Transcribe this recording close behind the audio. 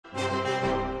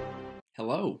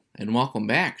Hello, and welcome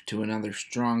back to another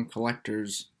Strong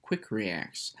Collectors Quick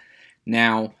Reacts.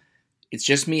 Now, it's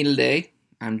just me today.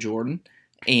 I'm Jordan,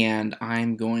 and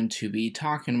I'm going to be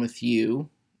talking with you.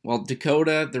 Well,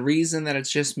 Dakota, the reason that it's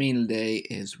just me today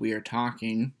is we are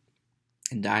talking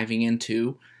and diving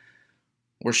into,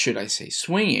 or should I say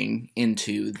swinging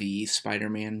into, the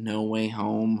Spider-Man No Way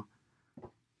Home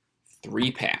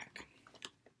 3-pack.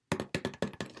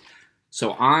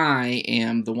 So I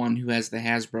am the one who has the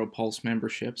Hasbro Pulse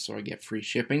membership, so I get free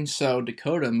shipping. So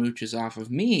Dakota mooches off of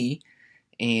me,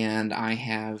 and I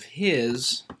have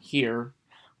his here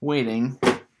waiting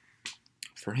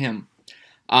for him.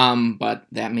 But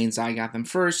that means I got them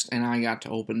first, and I got to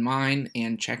open mine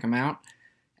and check them out.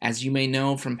 As you may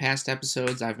know from past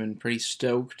episodes, I've been pretty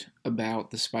stoked about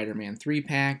the Spider-Man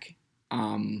 3-pack.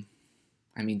 I mean,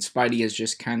 Spidey is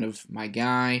just kind of my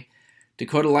guy.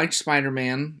 Dakota likes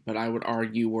Spider-Man, but I would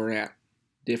argue we're at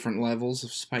different levels of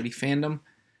Spidey fandom.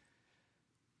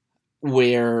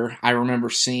 Where I remember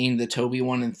seeing the Tobey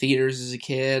one in theaters as a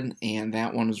kid, and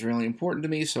that one was really important to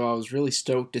me, so I was really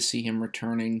stoked to see him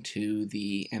returning to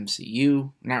the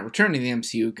MCU. Not returning to the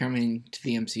MCU, coming to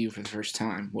the MCU for the first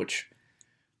time, which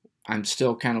I'm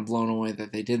still kind of blown away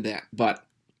that they did that. But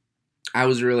I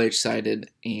was really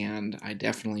excited, and I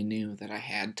definitely knew that I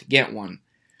had to get one.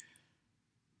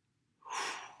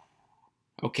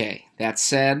 Okay, that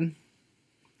said,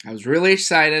 I was really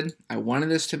excited. I wanted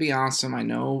this to be awesome. I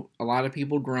know a lot of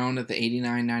people groaned at the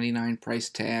 $89.99 price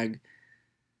tag.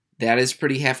 That is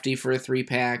pretty hefty for a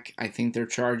 3-pack. I think they're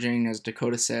charging, as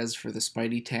Dakota says, for the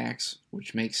Spidey tax,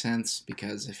 which makes sense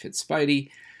because if it's Spidey,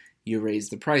 you raise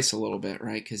the price a little bit,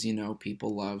 right? Because you know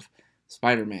people love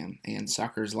Spider-Man, and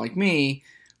suckers like me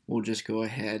will just go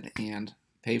ahead and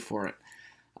pay for it.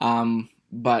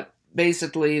 But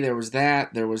basically, there was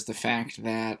that. There was the fact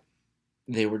that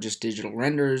they were just digital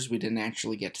renders. We didn't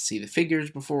actually get to see the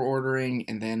figures before ordering.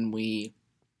 And then we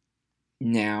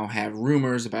now have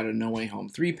rumors about a No Way Home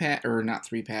 3-pack, or not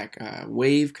 3-pack,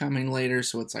 wave coming later.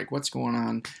 So it's like, what's going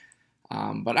on?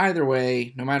 But either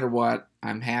way, no matter what,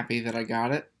 I'm happy that I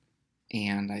got it.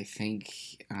 And I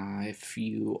think if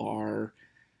you are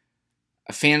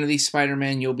a fan of these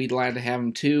Spider-Man, you'll be glad to have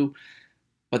them too.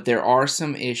 But there are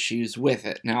some issues with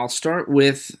it. Now, I'll start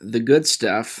with the good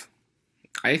stuff.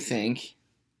 I think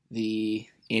the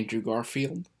Andrew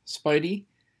Garfield Spidey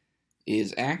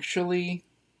is actually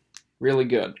really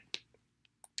good.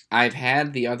 I've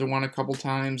had the other one a couple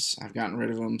times. I've gotten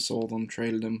rid of them, sold them,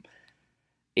 traded them.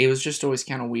 It was just always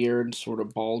kind of weird, sort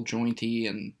of ball jointy,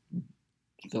 and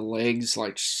the legs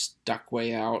like stuck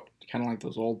way out, kind of like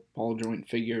those old ball joint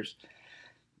figures.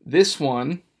 This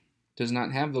one does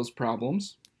not have those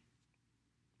problems.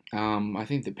 I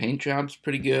think the paint job's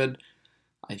pretty good.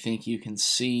 I think you can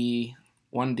see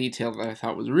one detail that I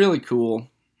thought was really cool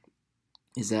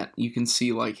is that you can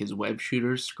see like his web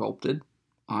shooters sculpted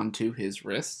onto his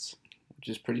wrists, which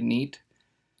is pretty neat.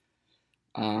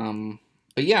 But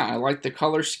yeah, I like the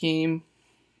color scheme.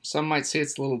 Some might say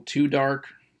it's a little too dark.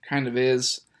 Kind of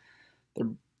is.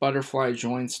 The butterfly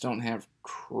joints don't have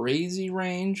crazy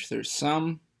range. There's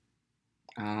some.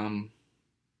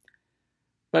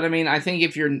 But, I mean, I think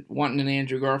if you're wanting an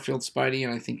Andrew Garfield Spidey,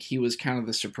 and I think he was kind of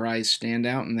the surprise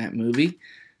standout in that movie,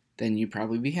 then you'd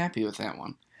probably be happy with that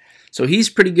one. So he's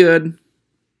pretty good.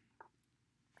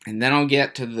 And then I'll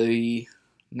get to the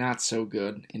not so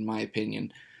good, in my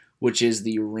opinion, which is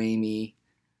the Raimi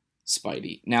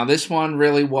Spidey. Now, this one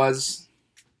really was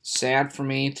sad for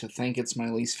me to think it's my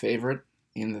least favorite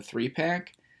in the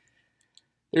 3-pack.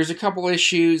 There's a couple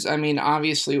issues. I mean,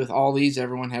 obviously, with all these,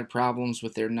 everyone had problems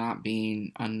with there not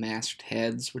being unmasked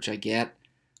heads, which I get.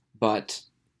 But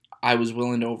I was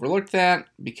willing to overlook that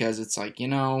because it's like, you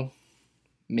know,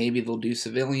 maybe they'll do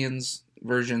civilians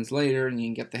versions later and you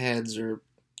can get the heads or,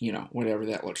 you know, whatever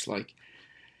that looks like.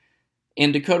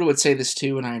 And Dakota would say this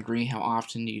too, and I agree. How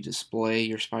often do you display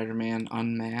your Spider-Man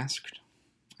unmasked?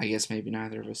 I guess maybe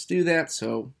neither of us do that,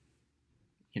 so,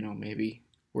 you know, maybe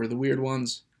we're the weird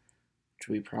ones. Which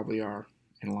we probably are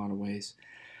in a lot of ways.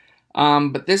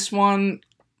 But this one,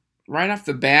 right off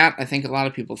the bat, I think a lot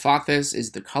of people thought this,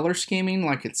 is the color scheming.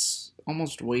 Like, it's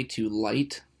almost way too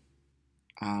light.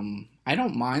 I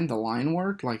don't mind the line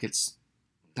work. Like, it's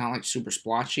not, like, super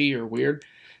splotchy or weird.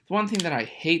 The one thing that I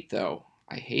hate, though,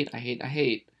 I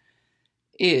hate,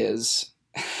 is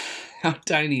how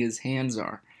tiny his hands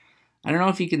are. I don't know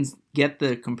if you can get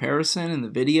the comparison in the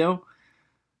video,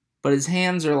 but his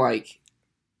hands are, like,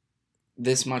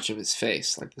 this much of his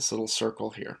face, like this little circle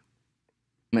here.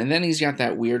 And then he's got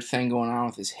that weird thing going on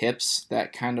with his hips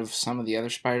that kind of some of the other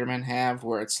Spider-Men have,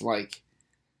 where it's like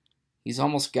he's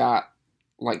almost got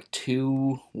like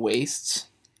two waists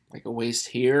like a waist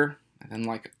here, and then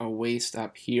like a waist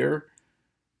up here,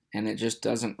 and it just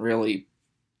doesn't really,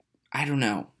 I don't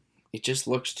know, it just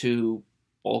looks too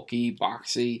bulky,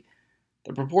 boxy.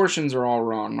 The proportions are all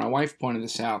wrong. My wife pointed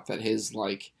this out, that his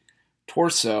like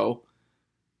torso,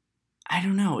 I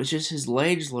don't know, it's just his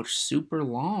legs look super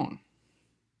long.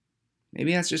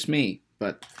 Maybe that's just me,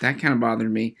 but that kind of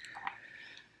bothered me.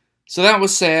 So that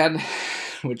was sad,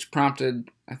 which prompted,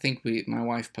 I think my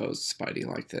wife posed Spidey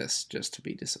like this just to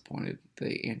be disappointed.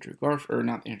 The Andrew Garfield, or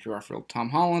not Andrew Garfield, Tom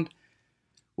Holland,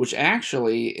 which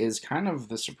actually is kind of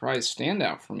the surprise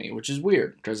standout for me, which is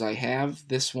weird because I have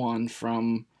this one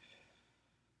from,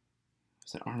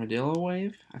 is it Armadillo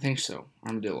Wave? I think so,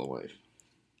 Armadillo Wave.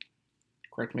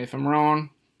 Correct me if I'm wrong.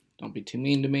 Don't be too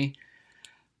mean to me.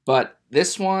 But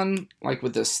this one, like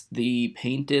with the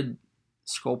painted,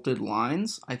 sculpted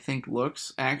lines, I think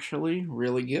looks actually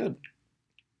really good.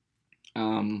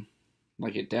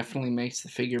 Like it definitely makes the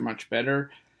figure much better.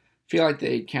 I feel like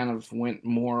they kind of went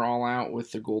more all out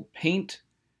with the gold paint.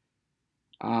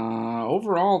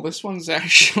 Overall, this one's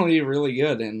actually really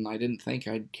good, and I didn't think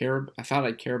I'd care. I thought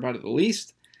I'd care about it the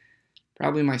least.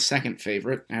 Probably my second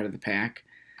favorite out of the pack,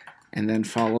 and then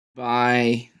followed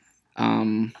by, I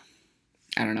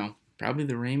don't know, probably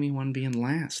the Raimi one being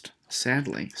last,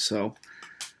 sadly. So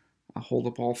I'll hold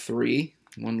up all three.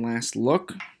 One last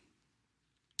look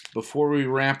before we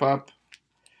wrap up.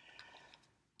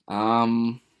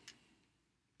 There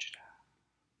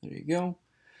you go.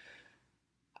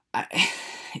 I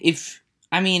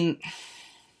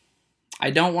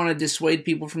don't want to dissuade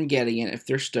people from getting it if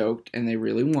they're stoked and they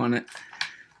really want it,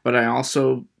 but I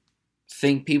also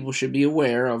think people should be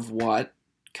aware of what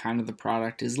kind of the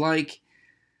product is like.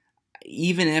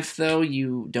 Even if, though,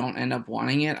 you don't end up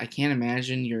wanting it, I can't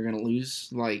imagine you're going to lose,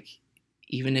 like,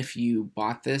 even if you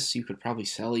bought this, you could probably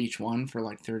sell each one for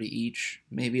like 30 each,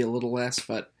 maybe a little less,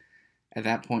 but at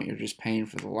that point you're just paying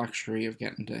for the luxury of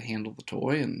getting to handle the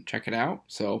toy and check it out.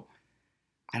 So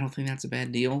I don't think that's a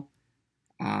bad deal.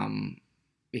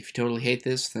 If you totally hate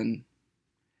this, then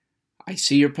I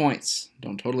see your points.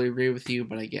 Don't totally agree with you,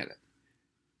 but I get it.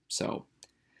 So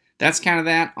that's kind of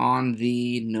that on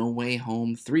the No Way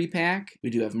Home 3-pack. We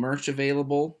do have merch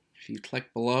available. If you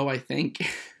click below, I think,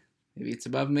 maybe it's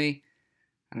above me,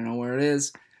 I don't know where it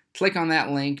is, click on that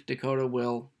link. Dakota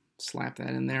will slap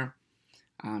that in there.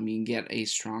 You can get a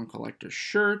Strong Collector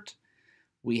shirt.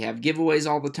 We have giveaways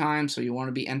all the time, so you want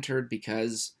to be entered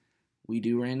because we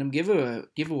do random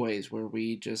giveaways where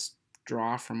we just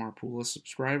draw from our pool of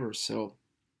subscribers. So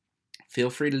feel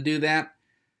free to do that.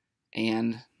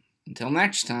 And until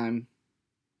next time,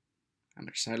 I'm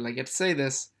excited I get to say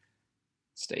this,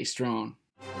 stay strong.